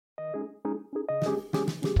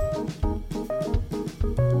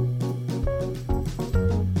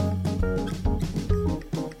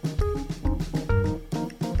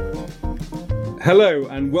Hello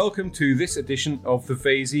and welcome to this edition of the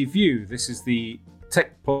Vasey View. This is the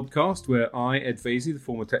tech podcast where I, Ed Vasey, the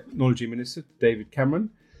former technology minister, David Cameron,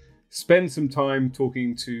 spend some time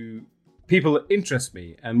talking to people that interest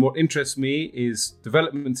me. And what interests me is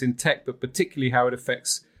developments in tech, but particularly how it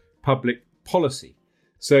affects public policy.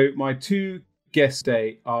 So my two guests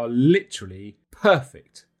today are literally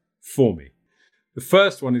perfect for me. The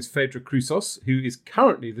first one is Phaedra Chrousos, who is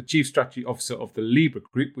currently the Chief Strategy Officer of the Libra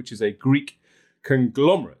Group, which is a Greek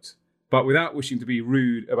conglomerate. But without wishing to be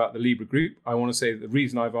rude about the Libra Group, I want to say that the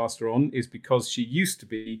reason I've asked her on is because she used to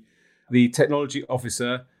be the technology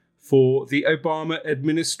officer for the Obama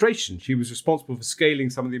administration. She was responsible for scaling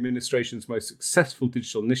some of the administration's most successful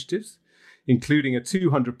digital initiatives, including a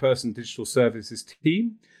 200-person digital services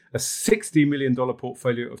team, a $60 million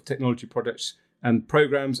portfolio of technology projects and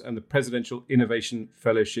programs, and the Presidential Innovation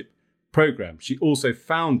Fellowship Program. She also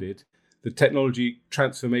founded the Technology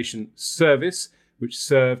Transformation Service, which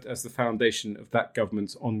served as the foundation of that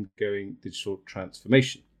government's ongoing digital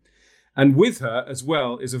transformation. And with her as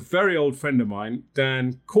well is a very old friend of mine,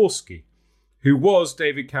 Dan Korski, who was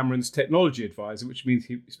David Cameron's technology advisor, which means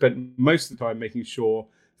he spent most of the time making sure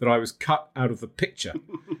that I was cut out of the picture.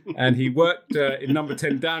 And he worked in number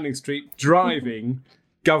 10 Downing Street, driving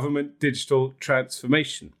government digital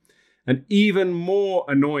transformation. And even more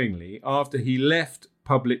annoyingly, after he left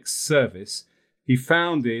public service, he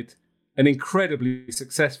founded an incredibly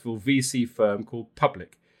successful VC firm called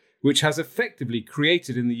Public, which has effectively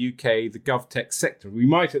created in the UK the GovTech sector. We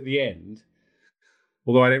might at the end,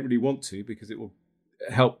 although I don't really want to because it will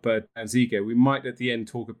help Dan's ego, we might at the end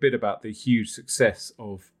talk a bit about the huge success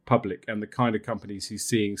of Public and the kind of companies he's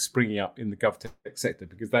seeing springing up in the GovTech sector,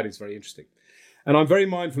 because that is very interesting. And I'm very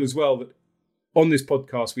mindful as well that on this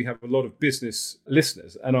podcast, we have a lot of business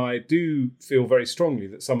listeners, and I do feel very strongly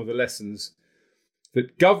that some of the lessons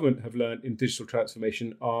that government have learned in digital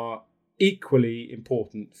transformation are equally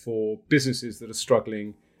important for businesses that are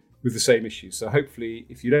struggling with the same issues. So hopefully,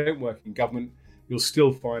 if you don't work in government, you'll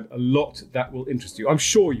still find a lot that will interest you. I'm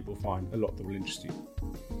sure you will find a lot that will interest you.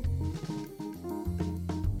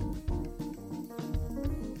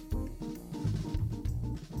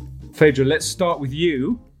 Phaedra, let's start with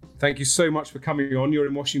you. Thank you so much for coming on. You're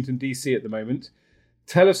in Washington, D.C. at the moment.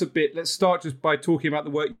 Tell us a bit. Let's start just by talking about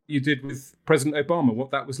the work you did with President Obama,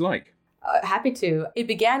 what that was like. Happy to. It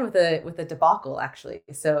began with a debacle, actually.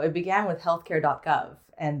 So it began with healthcare.gov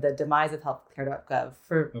and the demise of healthcare.gov.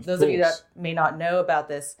 For those of you that may not know about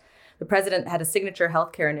this, the president had a signature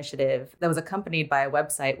healthcare initiative that was accompanied by a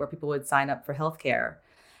website where people would sign up for healthcare.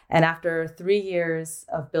 And after 3 years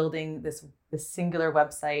of building this singular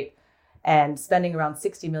website, and spending around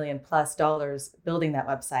 $60 million plus building that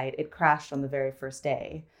website, it crashed on the very first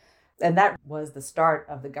day. And that was the start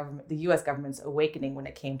of the US government's awakening when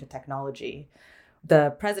it came to technology.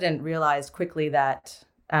 The president realized quickly that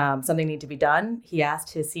something needed to be done. He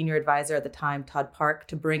asked his senior advisor at the time, Todd Park,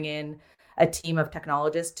 to bring in a team of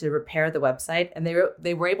technologists to repair the website. And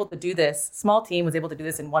they were able to do this. Small team was able to do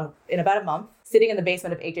this in about a month, sitting in the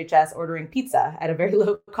basement of HHS ordering pizza at a very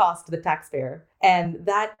low cost to the taxpayer. And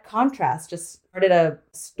that contrast just started a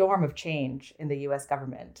storm of change in the US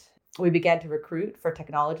government. We began to recruit for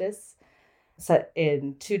technologists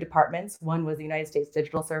in two departments. One was the United States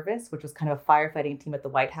Digital Service, which was kind of a firefighting team at the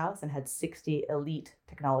White House and had 60 elite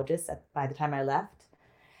technologists by the time I left.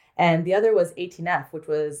 And the other was 18F, which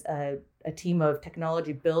was a team of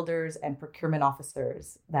technology builders and procurement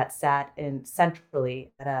officers that sat in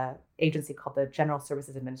centrally at an agency called the General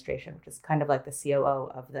Services Administration, which is kind of like the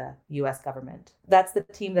COO of the US government. That's the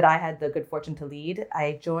team that I had the good fortune to lead.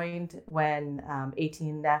 I joined when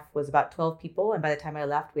 18F was about 12 people. And by the time I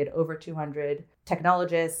left, we had over 200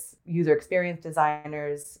 technologists, user experience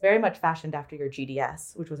designers, very much fashioned after your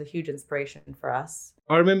GDS, which was a huge inspiration for us.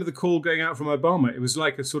 I remember the call going out from Obama. It was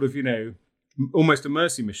like a sort of, almost a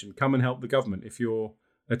mercy mission. Come and help the government if you're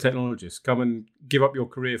a technologist. Come and give up your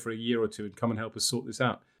career for a year or two and come and help us sort this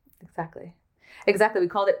out. Exactly. We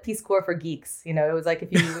called it Peace Corps for geeks. It was like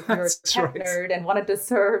if you were a tech nerd and wanted to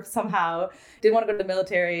serve somehow, didn't want to go to the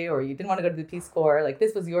military or you didn't want to go to the Peace Corps, like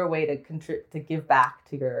this was your way to give back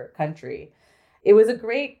to your country. It was a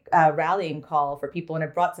great rallying call for people, and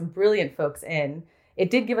it brought some brilliant folks in. It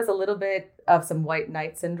did give us a little bit of some white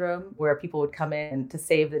knight syndrome where people would come in to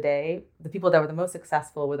save the day. The people that were the most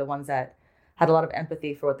successful were the ones that had a lot of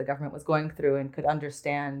empathy for what the government was going through and could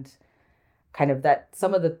understand kind of that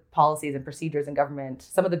some of the policies and procedures in government,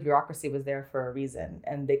 some of the bureaucracy was there for a reason,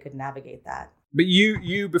 and they could navigate that. But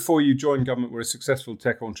you before you joined government, were a successful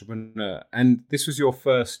tech entrepreneur, and this was your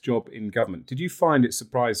first job in government. Did you find it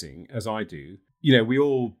surprising, as I do? We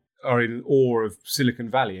all are in awe of Silicon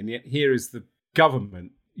Valley, and yet here is the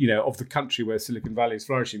government, of the country where Silicon Valley is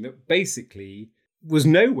flourishing, that basically was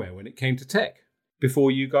nowhere when it came to tech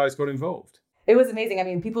before you guys got involved. It was amazing. I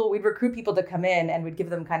mean, we'd recruit people to come in and we'd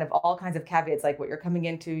give them kind of all kinds of caveats, like what you're coming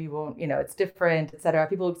into, you won't, it's different, et cetera.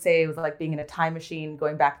 People would say it was like being in a time machine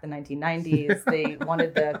going back to the 1990s.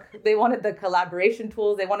 They wanted the collaboration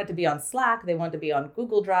tools. They wanted to be on Slack. They wanted to be on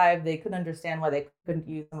Google Drive. They couldn't understand why they couldn't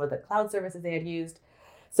use some of the cloud services they had used.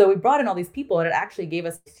 So we brought in all these people, and it actually gave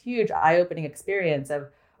us this huge eye-opening experience of,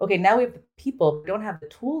 okay, now we have the people, we don't have the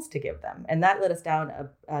tools to give them. And that led us down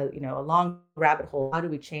a long rabbit hole. How do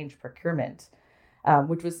we change procurement?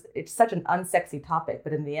 It's such an unsexy topic,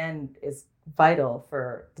 but in the end is vital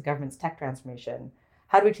for the government's tech transformation.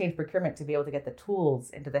 How do we change procurement to be able to get the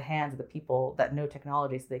tools into the hands of the people that know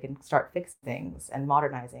technology so they can start fixing things and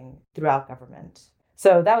modernizing throughout government?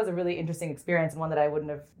 So that was a really interesting experience, and one that I wouldn't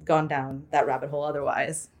have gone down that rabbit hole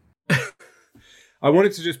otherwise. I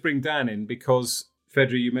wanted to just bring Dan in because,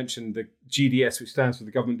 Phaedra, you mentioned the GDS, which stands for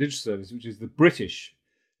the Government Digital Service, which is the British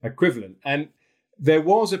equivalent. And there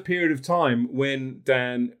was a period of time when,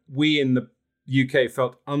 Dan, we in the UK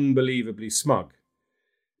felt unbelievably smug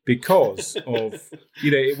because of,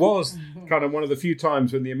 it was kind of one of the few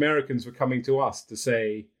times when the Americans were coming to us to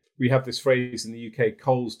say, we have this phrase in the UK,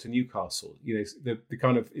 coals to Newcastle, the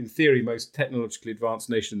kind of, in theory, most technologically advanced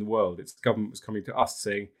nation in the world. Its government was coming to us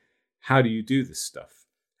saying, how do you do this stuff?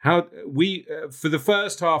 How we, for the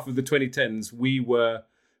first half of the 2010s, we were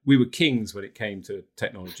kings when it came to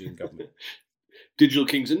technology and government. Digital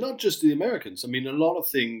kings, and not just the Americans. I mean, a lot of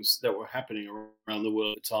things that were happening around the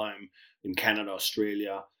world at the time, in Canada,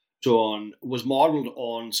 Australia, so on, was modeled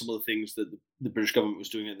on some of the things that the British government was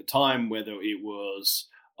doing at the time, whether it was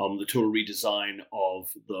the total redesign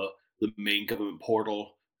of the main government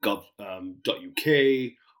portal,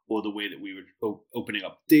 gov.uk, or the way that we were opening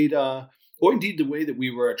up data, or indeed the way that we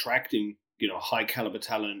were attracting, high caliber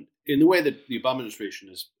talent in the way that the Obama administration,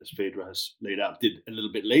 as Phaedra has laid out, did a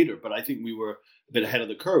little bit later. But I think we were a bit ahead of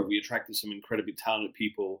the curve. We attracted some incredibly talented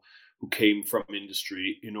people who came from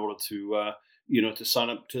industry in order to, to sign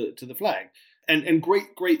up to the flag. And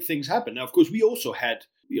great things happened. Now, of course, we also had,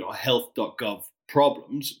 health.gov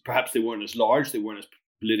problems. Perhaps they weren't as large, they weren't as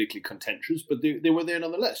politically contentious, but they were there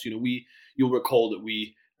nonetheless. You'll recall that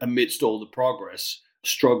we, amidst all the progress,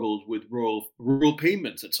 struggled with rural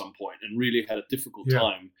payments at some point and really had a difficult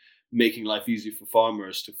time making life easy for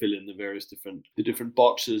farmers to fill in the various different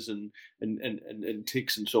boxes and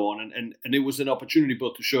ticks and so on. And it was an opportunity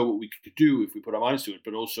both to show what we could do if we put our minds to it,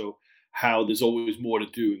 but also how there's always more to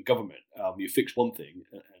do in government. You fix one thing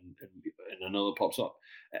and another pops up.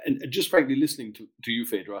 And just frankly, listening to you,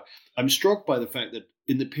 Phaedra, I'm struck by the fact that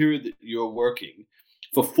in the period that you're working,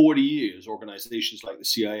 for 40 years, organizations like the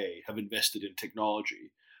CIA have invested in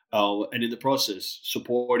technology and in the process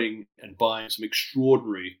supporting and buying some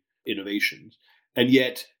extraordinary innovations. And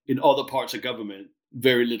yet, in other parts of government,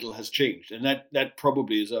 very little has changed. And that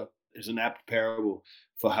probably is an apt parable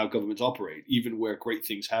for how governments operate. Even where great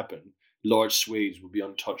things happen, large swathes will be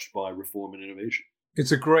untouched by reform and innovation.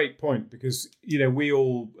 It's a great point because, we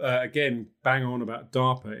all, again, bang on about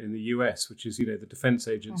DARPA in the US, which is, the defense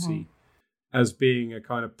agency, as being a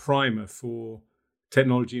kind of primer for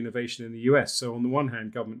technology innovation in the US. So on the one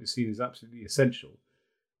hand, government is seen as absolutely essential.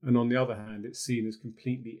 And on the other hand, it's seen as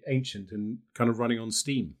completely ancient and kind of running on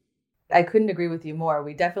steam. I couldn't agree with you more.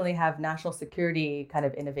 We definitely have national security kind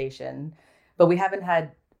of innovation, but we haven't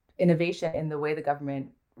had innovation in the way the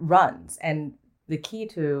government runs. And the key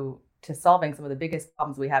to solving some of the biggest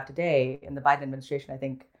problems we have today, and the Biden administration, I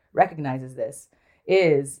think, recognizes this,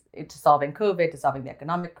 is to solving COVID, to solving the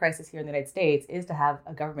economic crisis here in the United States, is to have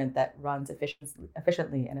a government that runs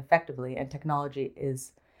efficiently and effectively. And technology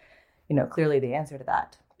is, clearly the answer to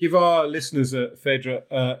that. Give our listeners,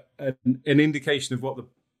 Phaedra, an indication of what the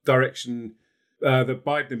direction the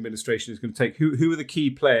Biden administration is going to take. Who are the key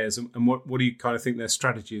players and what do you kind of think their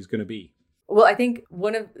strategy is going to be? Well, I think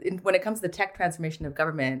when it comes to the tech transformation of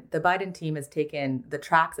government, the Biden team has taken the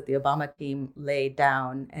tracks that the Obama team laid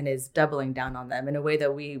down and is doubling down on them in a way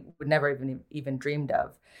that we would never even dreamed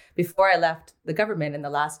of. Before I left the government in the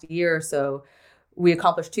last year or so, we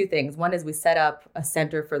accomplished two things. One is we set up a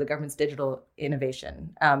center for the government's digital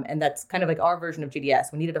innovation. And that's kind of like our version of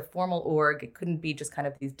GDS. We needed a formal org. It couldn't be just kind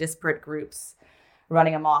of these disparate groups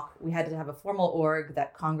running amok. We had to have a formal org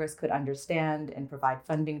that Congress could understand and provide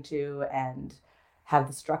funding to and have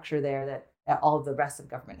the structure there that all of the rest of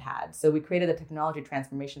government had. So we created the Technology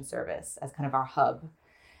Transformation Service as kind of our hub.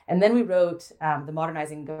 And then we wrote the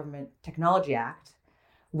Modernizing Government Technology Act,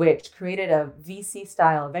 which created a VC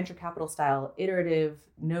style, venture capital style, iterative,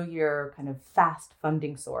 no-year kind of fast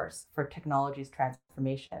funding source for technology's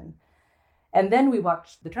transformation. And then we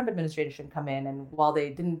watched the Trump administration come in, and while they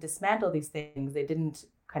didn't dismantle these things, they didn't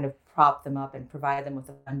kind of prop them up and provide them with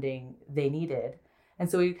the funding they needed. And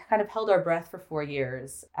so we kind of held our breath for 4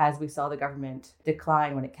 years as we saw the government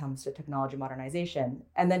decline when it comes to technology modernization.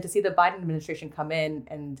 And then to see the Biden administration come in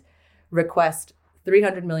and request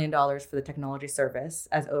 $300 million for the technology service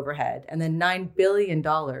as overhead, and then $9 billion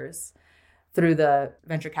through the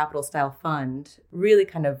venture capital style fund really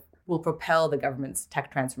kind of will propel the government's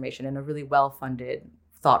tech transformation in a really well-funded,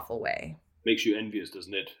 thoughtful way. Makes you envious,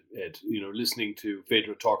 doesn't it, Ed? Listening to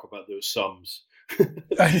Phaedra talk about those sums.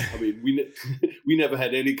 I mean, we never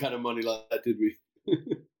had any kind of money like that, did we?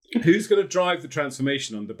 Who's going to drive the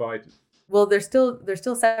transformation under Biden? Well, there's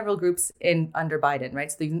still several groups under Biden,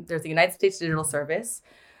 right? So there's the United States Digital Service,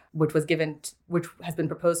 which has been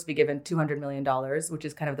proposed to be given $200 million, which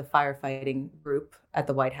is kind of the firefighting group at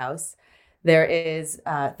the White House. There is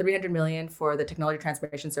 $300 million for the Technology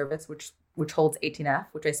Transformation Service, which holds 18F,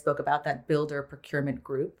 which I spoke about, that builder procurement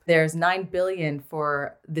group. There's $9 billion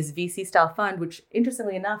for this VC-style fund, which,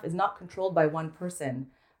 interestingly enough, is not controlled by one person,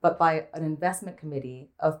 but by an investment committee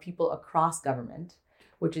of people across government,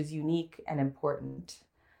 which is unique and important.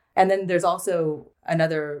 And then there's also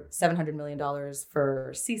another $700 million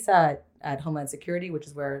for CISA at Homeland Security, which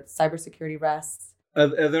is where cybersecurity rests. Are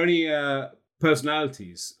there any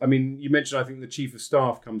personalities? I mean, you mentioned, I think the chief of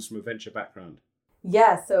staff comes from a venture background.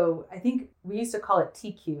 Yeah, so I think we used to call it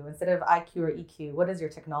TQ instead of IQ or EQ. What is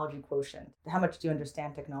your technology quotient? How much do you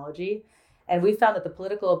understand technology? And we found that the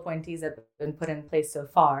political appointees that have been put in place so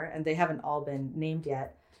far, and they haven't all been named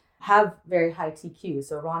yet, have very high TQ.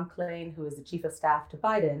 So Ron Klain, who is the chief of staff to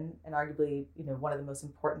Biden, and arguably one of the most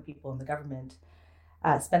important people in the government,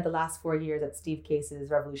 spent the last 4 years at Steve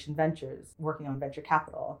Case's Revolution Ventures, working on venture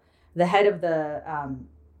capital. The head of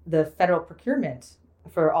the federal procurement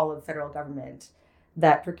for all of the federal government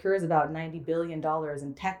that procures about $90 billion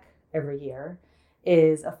in tech every year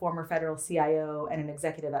is a former federal CIO and an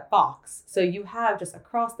executive at Box. So you have just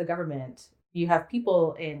across the government, you have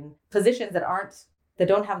people in positions that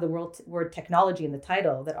don't have the word technology in the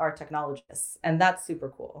title that are technologists. And that's super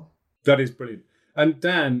cool. That is brilliant. And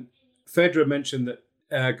Dan, Phaedra mentioned that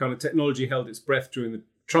kind of technology held its breath during the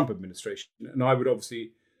Trump administration. And I would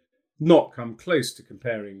obviously not come close to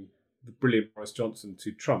comparing the brilliant Boris Johnson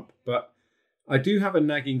to Trump. But I do have a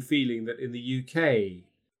nagging feeling that in the UK,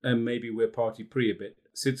 and maybe we're party pre a bit,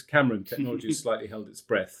 since Cameron, technology has slightly held its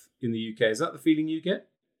breath in the UK. Is that the feeling you get?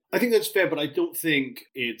 I think that's fair, but I don't think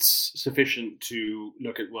it's sufficient to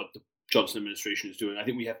look at what the Johnson administration is doing. I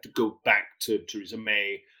think we have to go back to Theresa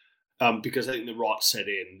May because I think the rot set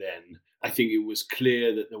in then. I think it was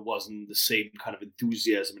clear that there wasn't the same kind of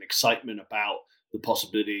enthusiasm and excitement about the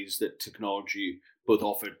possibilities that technology both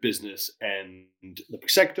offered business and the public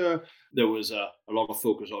sector. There was a lot of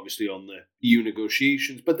focus, obviously, on the EU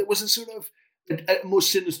negotiations, but there was a sort of a more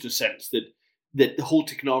sinister sense that the whole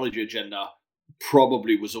technology agenda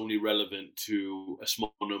probably was only relevant to a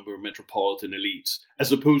small number of metropolitan elites,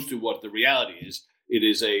 as opposed to what the reality is. It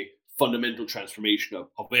is a fundamental transformation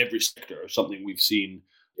of every sector, something we've seen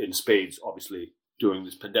in spades, obviously, during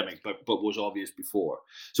this pandemic, but was obvious before.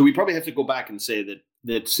 So we probably have to go back and say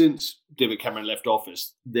that since David Cameron left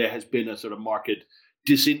office, there has been a sort of marked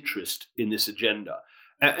disinterest in this agenda.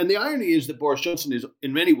 And the irony is that Boris Johnson is,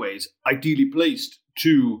 in many ways, ideally placed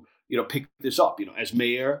to pick this up. As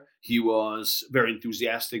mayor, he was very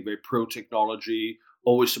enthusiastic, very pro-technology,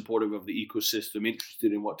 always supportive of the ecosystem,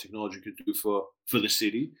 interested in what technology could do for the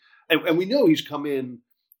city. And we know he's come in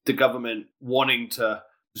the government wanting to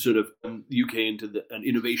sort of the UK into an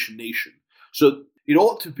innovation nation. So it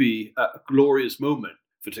ought to be a glorious moment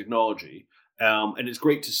for technology. And it's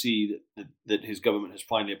great to see that his government has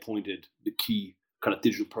finally appointed the key kind of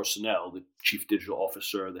digital personnel, the chief digital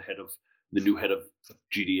officer, the new head of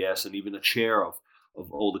GDS, and even a chair of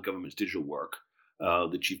all the government's digital work,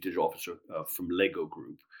 the chief digital officer from Lego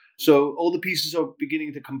Group. So all the pieces are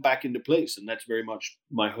beginning to come back into place. And that's very much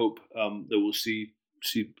my hope that we'll see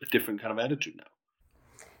a different kind of attitude now.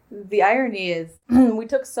 The irony is we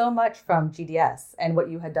took so much from GDS and what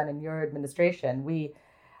you had done in your administration. We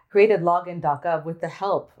created login.gov with the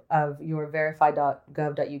help of your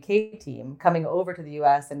verify.gov.uk team coming over to the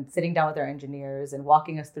US and sitting down with our engineers and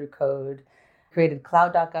walking us through code, created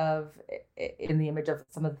cloud.gov in the image of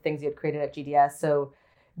some of the things you had created at GDS. So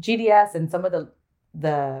GDS and some of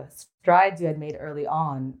the strides you had made early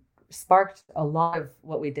on sparked a lot of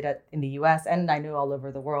what we did in the US and I know all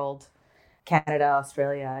over the world, Canada,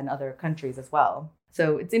 Australia, and other countries as well.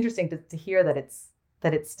 So it's interesting to hear that it's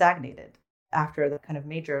stagnated after the kind of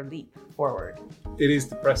major leap forward. It is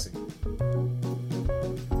depressing.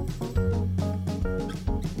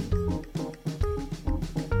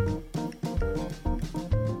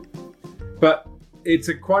 But it's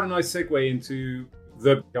quite a nice segue into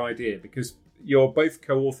the idea, because you're both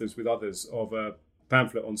co-authors with others of a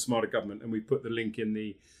pamphlet on smarter government, and we put the link in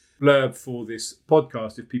the blurb for this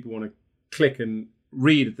podcast if people want to click and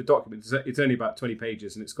read the document. It's only about 20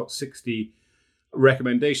 pages and it's got 60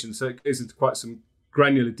 recommendations, so it goes into quite some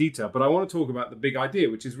granular detail. But I want to talk about the big idea,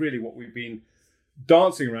 which is really what we've been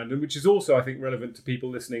dancing around, and which is also, I think, relevant to people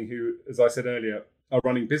listening who, as I said earlier, are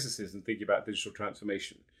running businesses and thinking about digital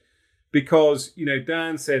transformation. Because,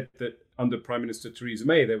 Dan said that under Prime Minister Theresa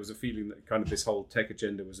May, there was a feeling that kind of this whole tech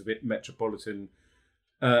agenda was a bit metropolitan,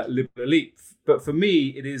 liberal elite. But for me,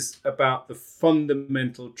 it is about the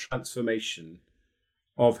fundamental transformation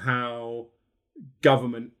of how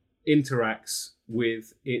government interacts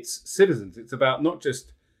with its citizens. It's about not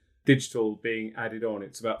just digital being added on,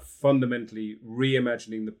 it's about fundamentally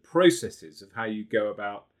reimagining the processes of how you go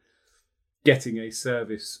about getting a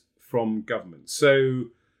service from government. So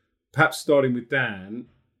perhaps starting with Dan,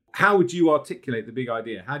 how would you articulate the big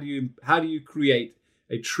idea? How do you create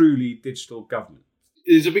a truly digital government?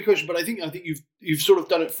 It's a big question, but I think you've sort of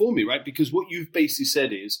done it for me, right? Because what you've basically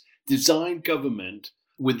said is design government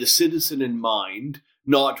with the citizen in mind,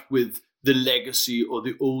 not with the legacy or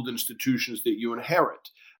the old institutions that you inherit,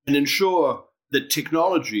 and ensure that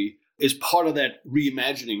technology is part of that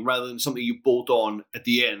reimagining rather than something you bolt on at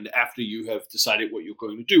the end after you have decided what you're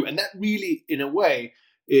going to do. And that really, in a way,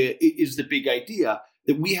 is the big idea,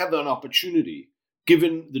 that we have an opportunity,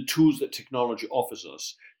 given the tools that technology offers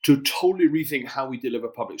us, to totally rethink how we deliver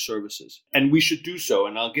public services. And we should do so.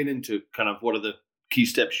 And I'll get into kind of what are the key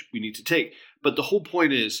steps we need to take. But the whole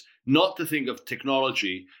point is not to think of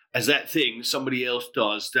technology as that thing somebody else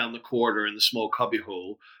does down the corridor in the small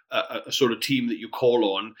cubbyhole, a sort of team that you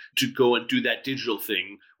call on to go and do that digital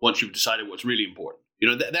thing once you've decided what's really important.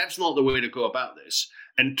 That's not the way to go about this.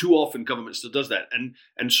 And too often government still does that.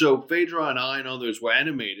 And so Phaedra and I and others were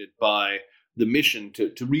animated by the mission to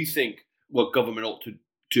rethink what government ought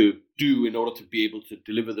to do in order to be able to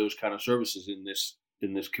deliver those kind of services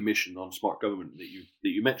in this commission on smart government that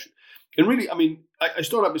you mentioned. And really, I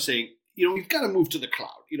start out by saying, we've got to move to the cloud.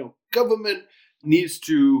 Government needs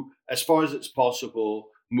to, as far as it's possible,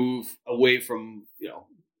 move away from,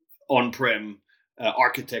 on-prem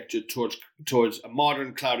architecture towards a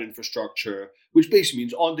modern cloud infrastructure, which basically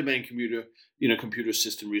means on-demand computer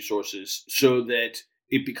system resources, so that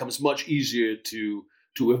it becomes much easier to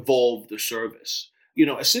evolve the service.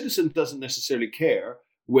 A citizen doesn't necessarily care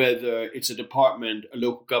whether it's a department, a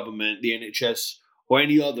local government, the NHS, or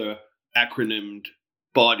any other acronymed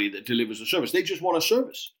body that delivers a service. They just want a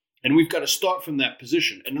service. And we've got to start from that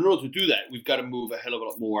position. And in order to do that, we've got to move a hell of a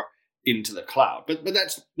lot more into the cloud. But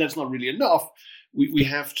that's not really enough. We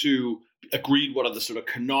have to agree what are the sort of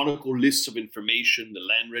canonical lists of information, the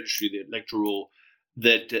land registry, the electoral,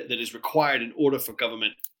 that is required in order for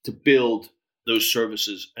government to build those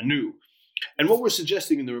services anew. And what we're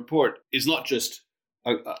suggesting in the report is not just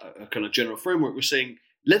a kind of general framework. We're saying,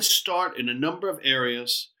 let's start in a number of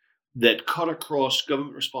areas that cut across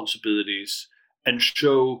government responsibilities and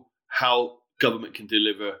show how government can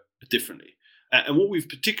deliver differently. And what we've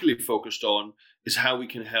particularly focused on is how we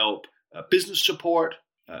can help business support,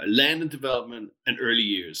 land and development, and early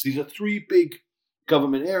years. These are three big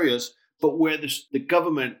government areas, but where the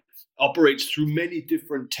government operates through many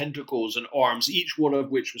different tentacles and arms, each one of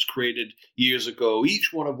which was created years ago,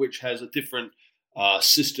 each one of which has a different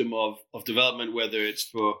system of development, whether it's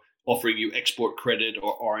for offering you export credit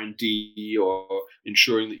or R&D or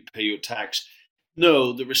ensuring that you pay your tax.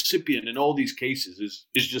 No, the recipient in all these cases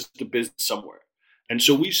is just a business somewhere. And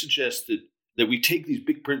so we suggest that we take these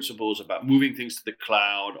big principles about moving things to the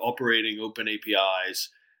cloud, operating open APIs,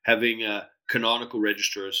 having canonical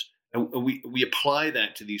registers, and we apply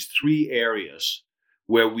that to these three areas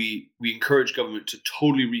where we encourage government to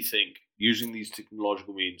totally rethink, using these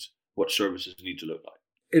technological means, what services need to look like.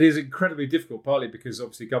 It is incredibly difficult, partly because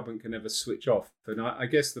obviously government can never switch off. And I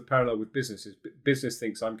guess the parallel with business is business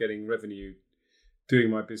thinks I'm getting revenue doing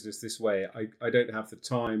my business this way. I don't have the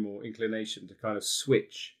time or inclination to kind of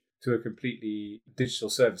switch to a completely digital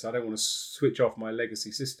service. I don't want to switch off my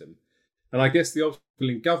legacy system. And I guess the obstacle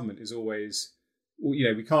in government is always,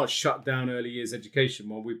 we can't shut down early years education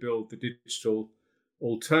while we build the digital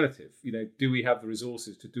alternative. Do we have the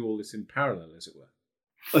resources to do all this in parallel, as it were?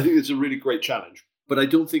 I think it's a really great challenge, but I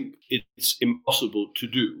don't think it's impossible to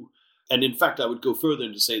do. And in fact, I would go further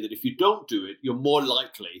and to say that if you don't do it, you're more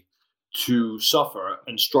likely to suffer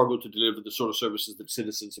and struggle to deliver the sort of services that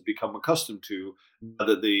citizens have become accustomed to,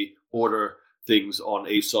 whether they order things on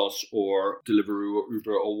ASOS or Deliveroo or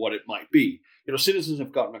Uber or what it might be. Citizens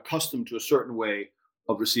have gotten accustomed to a certain way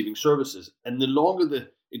of receiving services. And the longer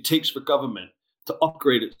it takes for government to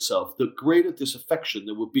upgrade itself, the greater disaffection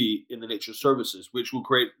there will be in the nature of services, which will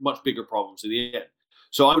create much bigger problems in the end.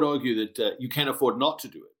 So I would argue that you can't afford not to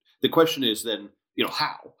do it. The question is then,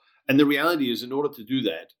 how? And the reality is, in order to do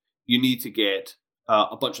that, you need to get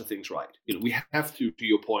a bunch of things right. We have to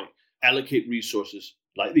your point, allocate resources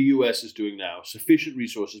like the US is doing now, sufficient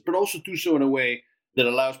resources, but also do so in a way that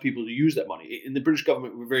allows people to use that money. In the British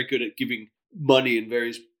government, we're very good at giving money in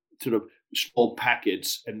various sort of small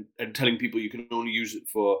packets and telling people you can only use it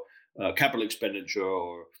for capital expenditure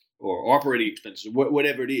or operating expenses,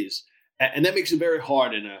 whatever it is. And that makes it very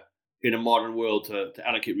hard in a modern world to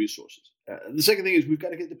allocate resources. The second thing is we've got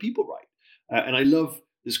to get the people right. And I love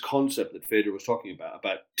this concept that Phaedra was talking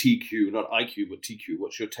about TQ, not IQ, but TQ.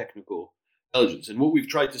 What's your technical intelligence? And what we've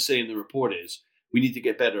tried to say in the report is we need to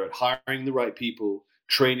get better at hiring the right people,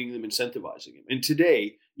 training them, incentivizing them. And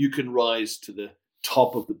today you can rise to the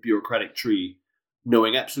top of the bureaucratic tree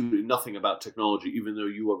knowing absolutely nothing about technology, even though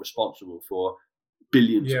you are responsible for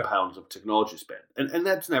billions of pounds of technology spend. And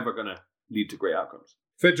that's never going to lead to great outcomes.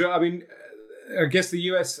 Phaedra, I mean, I guess the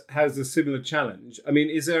US has a similar challenge. I mean,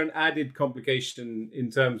 is there an added complication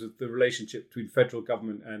in terms of the relationship between federal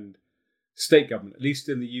government and state government? At least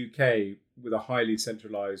in the UK, with a highly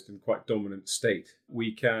centralised and quite dominant state,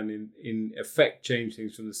 we can, in effect, change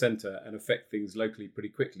things from the centre and affect things locally pretty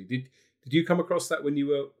quickly. Did you come across that when you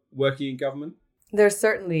were working in government? There's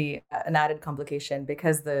certainly an added complication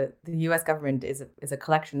because the US government is a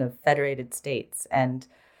collection of federated states, and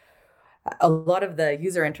a lot of the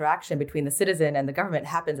user interaction between the citizen and the government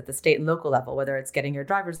happens at the state and local level, whether it's getting your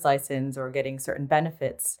driver's license or getting certain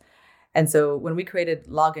benefits. And so when we created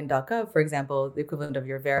login.gov, for example, the equivalent of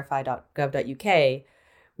your verify.gov.uk,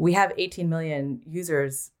 we have 18 million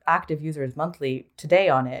users, active users monthly today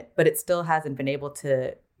on it, but it still hasn't been able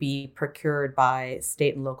to be procured by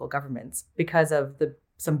state and local governments because of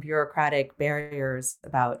some bureaucratic barriers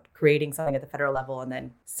about creating something at the federal level and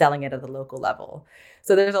then selling it at the local level.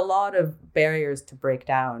 So there's a lot of barriers to break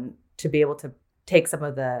down to be able to take some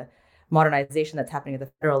of the modernization that's happening at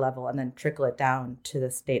the federal level and then trickle it down to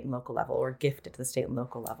the state and local level or gift it to the state and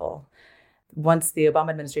local level. Once the Obama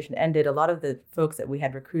administration ended, a lot of the folks that we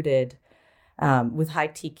had recruited with high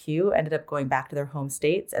TQ ended up going back to their home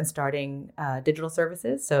states and starting digital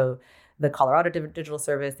services. So the Colorado Digital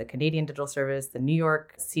Service, the Canadian Digital Service, the New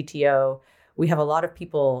York CTO. We have a lot of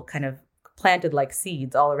people kind of planted like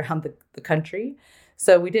seeds all around the country.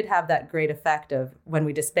 So we did have that great effect of when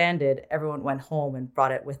we disbanded, everyone went home and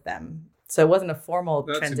brought it with them. So it wasn't a formal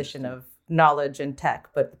transition of knowledge and tech,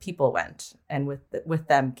 but the people went. And with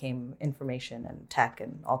them came information and tech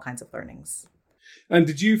and all kinds of learnings. And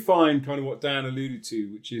did you find kind of what Dan alluded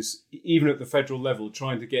to, which is even at the federal level,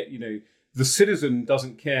 trying to get, the citizen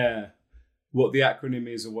doesn't care what the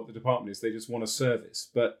acronym is or what the department is. They just want a service.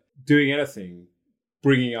 But doing anything,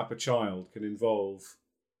 bringing up a child can involve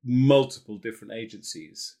multiple different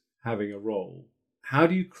agencies having a role. How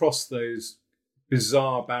do you cross those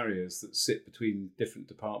bizarre barriers that sit between different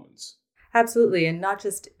departments? Absolutely. And not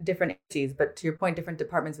just different agencies, but to your point, different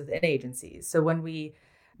departments within agencies. So when we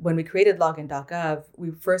created login.gov,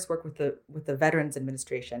 we first worked with the Veterans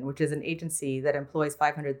Administration, which is an agency that employs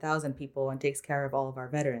 500,000 people and takes care of all of our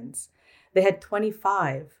veterans. They had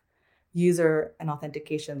 25 user and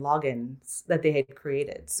authentication logins that they had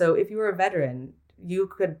created. So if you were a veteran, you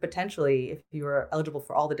could potentially, if you were eligible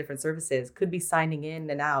for all the different services, could be signing in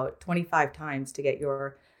and out 25 times to get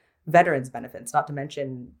your veterans benefits, not to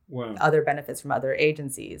mention other benefits from other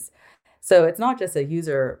agencies. So it's not just a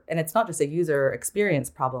user, and it's not just a user experience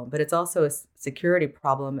problem, but it's also a security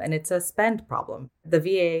problem, and it's a spend problem. The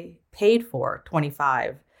VA paid for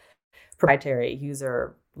 25 proprietary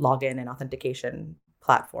user login and authentication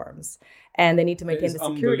platforms, and they need to maintain the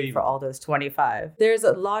security for all those 25. There's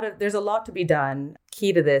a lot to be done.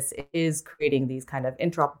 Key to this is creating these kind of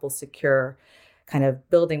interoperable, secure kind of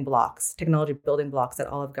building blocks, technology building blocks that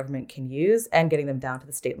all of government can use, and getting them down to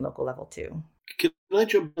the state and local level too. Can I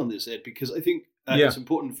jump on this, Ed? Because I think it's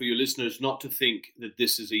important for your listeners not to think that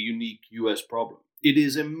this is a unique US problem. It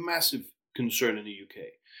is a massive concern in the UK.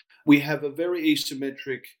 We have a very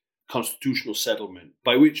asymmetric constitutional settlement,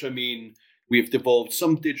 by which I mean we have devolved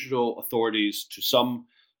some digital authorities to some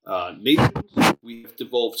nations. We have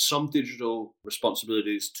devolved some digital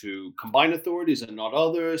responsibilities to combined authorities and not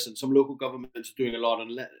others, and some local governments are doing a lot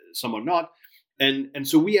and some are not. And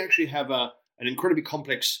so we actually have an incredibly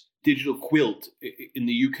complex digital quilt in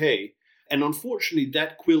the UK. And unfortunately,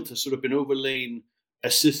 that quilt has sort of been overlain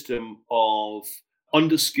a system of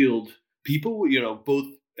underskilled people, both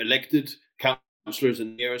elected councillors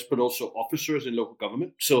in the areas, but also officers in local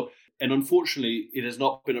government. And unfortunately, it has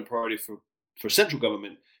not been a priority for for central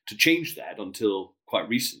government to change that until quite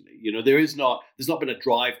recently. There's not been a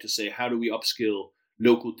drive to say, how do we upskill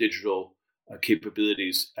local digital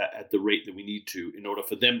capabilities at the rate that we need to in order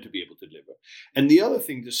for them to be able to deliver. And the other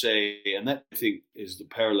thing to say, and that I think is the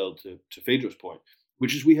parallel to Phaedra's point,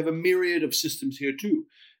 which is we have a myriad of systems here too.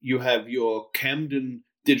 You have your Camden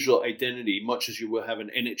digital identity, much as you will have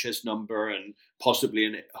an NHS number and possibly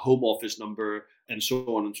a home office number and so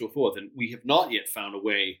on and so forth. And we have not yet found a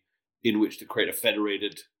way in which to create a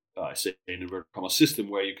federated, say, in inverted commas, system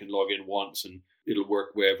where you can log in once and it'll work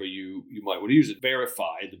wherever you might want to use it.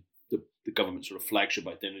 Verify, the government sort of flagship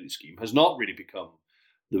identity scheme, has not really become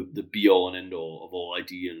the be-all and end-all of all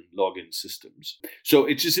ID and login systems. So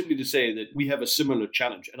it's just simply to say that we have a similar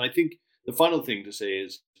challenge. And I think the final thing to say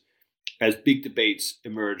is, as big debates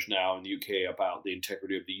emerge now in the UK about the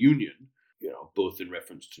integrity of the union, both in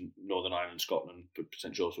reference to Northern Ireland, Scotland, but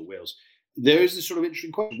potentially also Wales, there is this sort of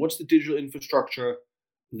interesting question: what's the digital infrastructure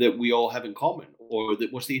that we all have in common, or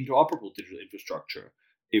what's the interoperable digital infrastructure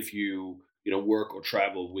if you work or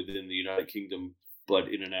travel within the United Kingdom, but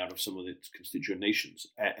in and out of some of its constituent nations?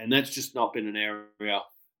 And that's just not been an area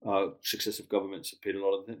successive governments have paid a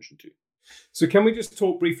lot of attention to. So can we just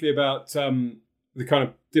talk briefly about the kind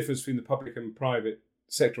of difference between the public and private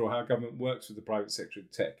sector, or how government works with the private sector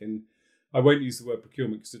of tech? And I won't use the word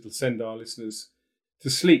procurement because it'll send our listeners to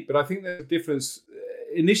sleep. But I think there's a difference.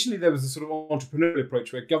 Initially, there was a sort of entrepreneurial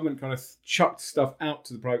approach where government kind of chucked stuff out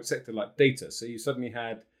to the private sector, like data. So you suddenly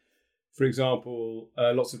had, for example,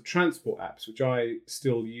 lots of transport apps, which I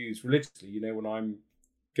still use religiously. When I'm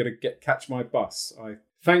going to catch my bus, I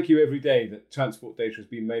thank you every day that transport data has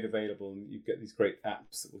been made available, and you get these great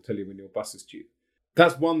apps that will tell you when your bus is due.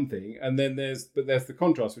 That's one thing. And then there's the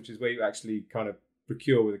contrast, which is where you actually kind of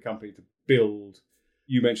procure with a company to build.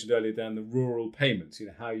 You mentioned earlier, Dan, the rural payments,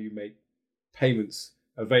 how you make payments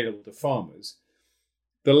available to farmers.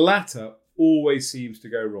 The latter always seems to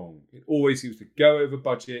go wrong. It always seems to go over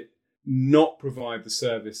budget, not provide the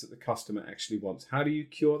service that the customer actually wants. How do you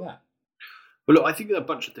cure that? Well, look, I think there are a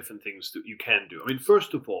bunch of different things that you can do. I mean,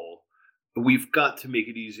 first of all, we've got to make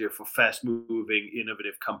it easier for fast-moving,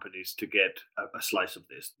 innovative companies to get a slice of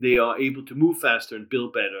this. They are able to move faster and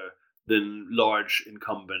build better than large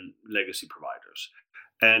incumbent legacy providers.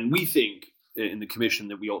 And we think in the Commission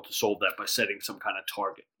that we ought to solve that by setting some kind of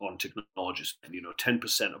target on technology spend.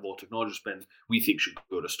 10% of all technology spend we think should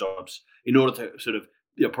go to startups in order to sort of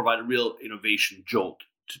provide a real innovation jolt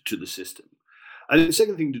to the system. And the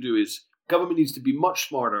second thing to do is government needs to be much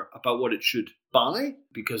smarter about what it should buy,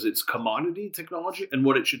 because it's commodity technology, and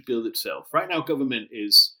what it should build itself. Right now, government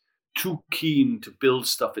is too keen to build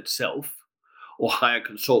stuff itself or hire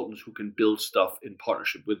consultants who can build stuff in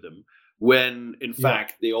partnership with them, when in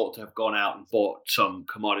fact they ought to have gone out and bought some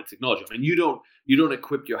commodity technology. I mean, you don't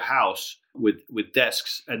equip your house with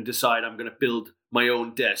desks and decide, I'm going to build my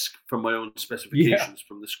own desk from my own specifications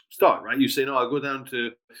from the start, right? You say, no, I'll go down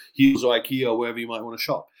to Heels or IKEA or wherever you might want to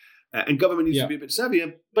shop. And government needs to be a bit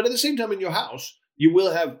savvier. But at the same time, in your house, you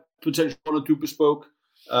will have potentially one or two bespoke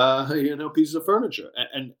pieces of furniture.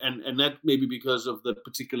 And that may be because of the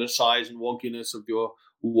particular size and wonkiness of your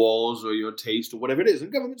walls or your taste or whatever it is.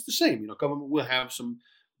 And government's the same. Government will have some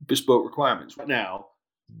bespoke requirements. Right now,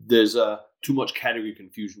 there's too much category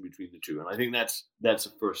confusion between the two. And I think that's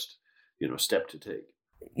a first step to take.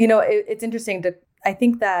 It's interesting I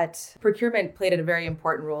think that procurement played a very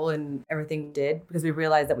important role in everything we did, because we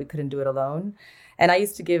realized that we couldn't do it alone. And I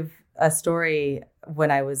used to give a story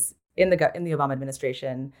when I was in the Obama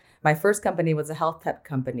administration. My first company was a health tech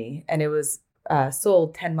company, and it was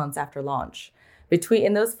sold 10 months after launch.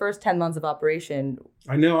 In those first 10 months of operation.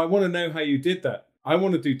 I know. I want to know how you did that. I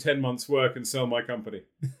want to do 10 months work and sell my company.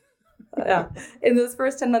 Yeah. In those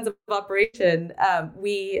first 10 months of operation,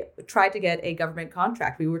 we tried to get a government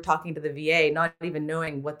contract. We were talking to the VA, not even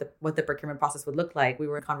knowing what the procurement process would look like. We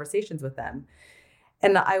were in conversations with them.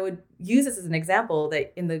 And I would use this as an example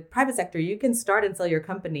that in the private sector, you can start and sell your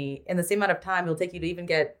company in the same amount of time it'll take you to even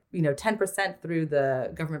get 10% through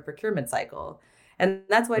the government procurement cycle. And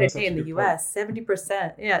that's why today in the US,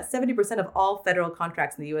 70% of all federal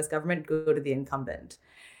contracts in the US government go to the incumbent.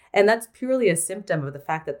 And that's purely a symptom of the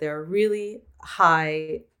fact that there are really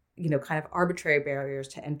high, kind of arbitrary barriers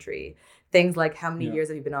to entry. Things like, how many years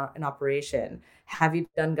have you been in operation? Have you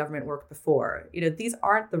done government work before? These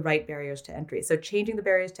aren't the right barriers to entry. So changing the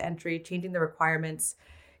barriers to entry, changing the requirements,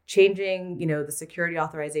 changing, the security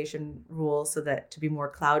authorization rules so that to be more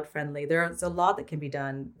cloud friendly. There's a lot that can be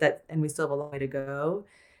done and we still have a long way to go.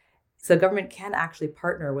 So government can actually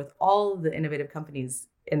partner with all the innovative companies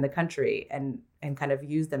in the country and kind of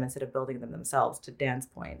use them instead of building them themselves, to Dan's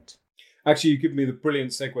point. Actually, you give me the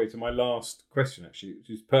brilliant segue to my last question, actually, which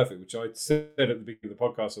is perfect, which I said at the beginning of the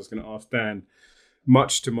podcast I was going to ask Dan,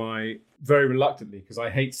 much to my, very reluctantly, because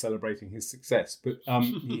I hate celebrating his success, but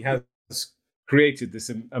he has created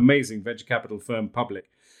this amazing venture capital firm, Public,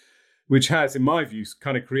 which has, in my view,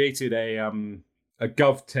 kind of created a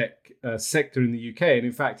GovTech sector in the UK. And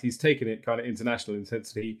in fact, he's taken it kind of international in the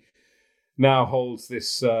sense that he now holds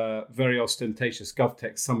this very ostentatious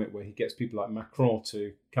GovTech summit where he gets people like Macron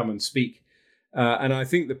to come and speak. And I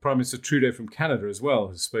think the Prime Minister Trudeau from Canada as well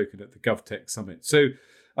has spoken at the GovTech summit. So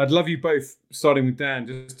I'd love you both, starting with Dan,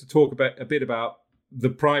 just to talk about a bit about the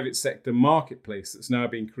private sector marketplace that's now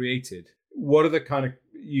being created. What are the kind of,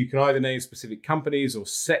 you can either name specific companies or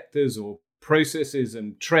sectors or processes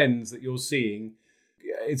and trends that you're seeing?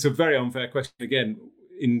 It's a very unfair question. Again,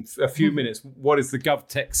 in a few minutes, what is the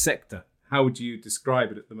GovTech sector? How would you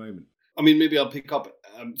describe it at the moment? I mean, maybe I'll pick up.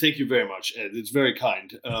 Thank you very much, Ed. It's very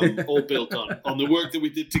kind. All built on the work that we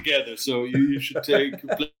did together. So you should take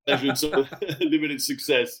pleasure in some limited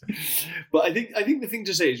success. But I think the thing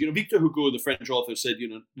to say is, Victor Hugo, the French author, said,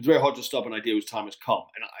 it's very hard to stop an idea whose time has come.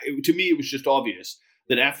 And to me, it was just obvious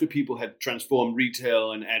that after people had transformed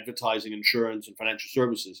retail and advertising, insurance and financial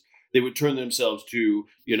services, they would turn themselves to,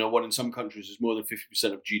 what in some countries is more than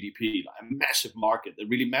 50% of GDP, like a massive market that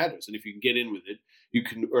really matters. And if you can get in with it, you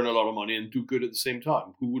can earn a lot of money and do good at the same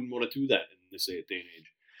time. Who wouldn't want to do that in this day and age?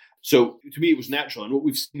 So to me, it was natural. And what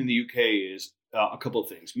we've seen in the UK is a couple of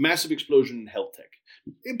things. Massive explosion in health tech.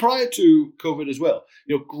 And prior to COVID as well.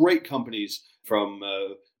 Great companies from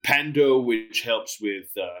Pando, which helps with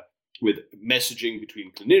messaging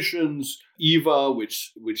between clinicians, Eva,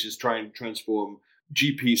 which is trying to transform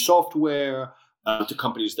GP software, to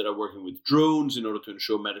companies that are working with drones in order to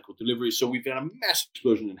ensure medical delivery. So we've had a massive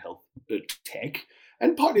explosion in health tech.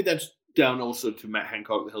 And partly that's down also to Matt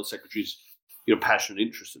Hancock, the health secretary's passionate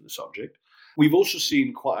interest in the subject. We've also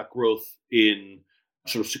seen quite a growth in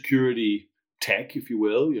sort of security tech, if you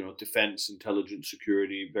will, defense, intelligence,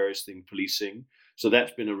 security, various things, policing. So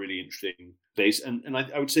that's been a really interesting space. And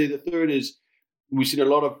I would say the third is we've seen a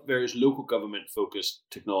lot of various local government-focused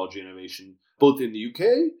technology innovation, both in the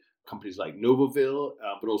UK, companies like Novoville,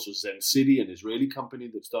 but also Zen City, an Israeli company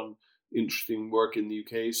that's done interesting work in the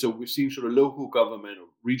UK. So we've seen sort of local government or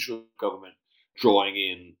regional government drawing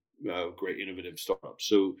in great innovative startups.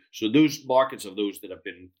 So those markets are those that have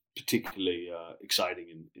been particularly exciting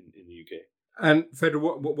in the UK. And Phaedra,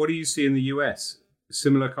 what do you see in the US?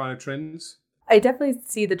 Similar kind of trends? I definitely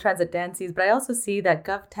see the trends that Dan sees, but I also see that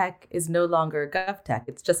GovTech is no longer GovTech.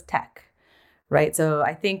 It's just tech, right? So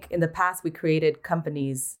I think in the past, we created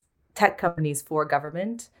companies, tech companies for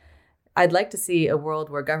government. I'd like to see a world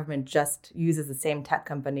where government just uses the same tech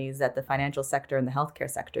companies that the financial sector and the healthcare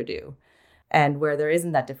sector do, and where there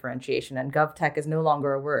isn't that differentiation. And GovTech is no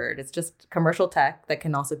longer a word. It's just commercial tech that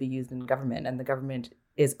can also be used in government, and the government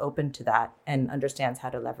is open to that and understands how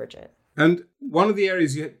to leverage it. And one of the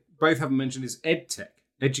areas you both haven't mentioned is EdTech,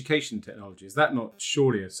 education technology. Is that not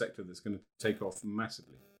surely a sector that's going to take off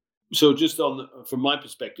massively? So just from my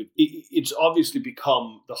perspective, it's obviously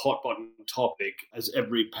become the hot button topic as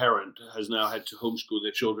every parent has now had to homeschool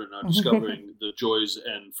their children, now discovering the joys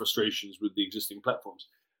and frustrations with the existing platforms.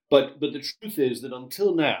 But the truth is that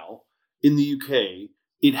until now, in the UK,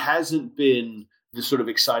 it hasn't been the sort of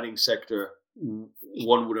exciting sector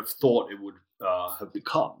one would have thought it would have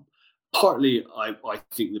become. Partly, I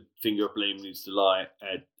think the finger of blame needs to lie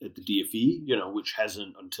at the DfE, which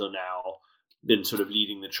hasn't until now been sort of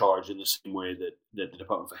leading the charge in the same way that the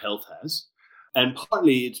Department for Health has. And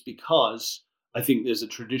partly it's because I think there's a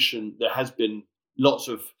tradition, there has been lots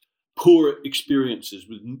of poor experiences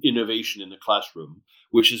with innovation in the classroom,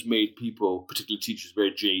 which has made people, particularly teachers,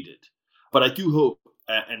 very jaded. But I do hope,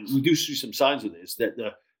 and we do see some signs of this, that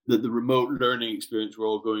the remote learning experience we're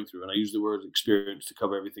all going through, and I use the word experience to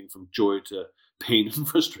cover everything from joy to pain and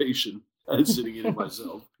frustration, and sitting in it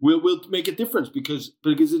myself, will make a difference because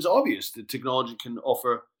it's obvious that technology can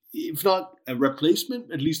offer, if not a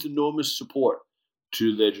replacement, at least enormous support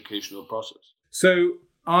to the educational process. So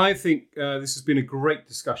I think this has been a great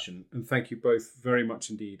discussion, and thank you both very much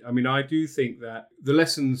indeed. I mean, I do think that the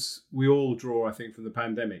lessons we all draw, I think, from the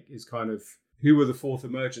pandemic is kind of who were the fourth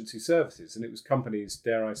emergency services, and it was companies,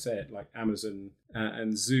 dare I say it, like Amazon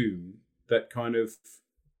and Zoom that kind of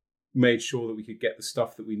made sure that we could get the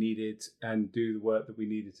stuff that we needed and do the work that we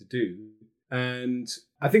needed to do. And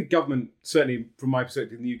I think government, certainly from my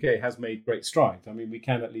perspective in the UK, has made great strides. I mean, we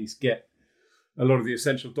can at least get a lot of the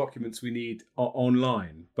essential documents we need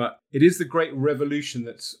online. But it is the great revolution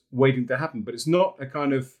that's waiting to happen. But it's not a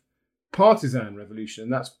kind of partisan revolution.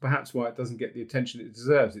 And that's perhaps why it doesn't get the attention it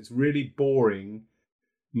deserves. It's really boring,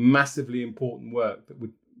 massively important work that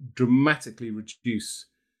would dramatically reduce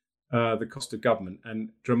the cost of government and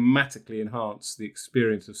dramatically enhance the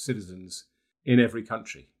experience of citizens in every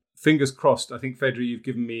country. Fingers crossed. I think, Phaedra, you've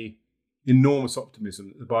given me enormous optimism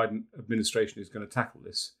that the Biden administration is going to tackle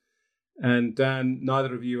this. And Dan,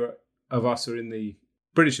 neither of us are in the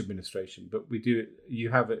British administration, but you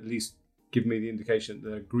have at least given me the indication that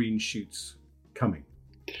there are green shoots coming.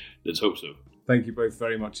 Let's hope so. Thank you both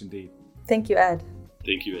very much indeed. Thank you, Ed.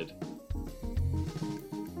 Thank you, Ed.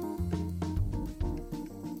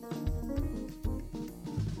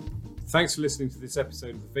 Thanks for listening to this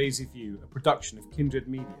episode of The Vaizey View, a production of Kindred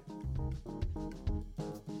Media.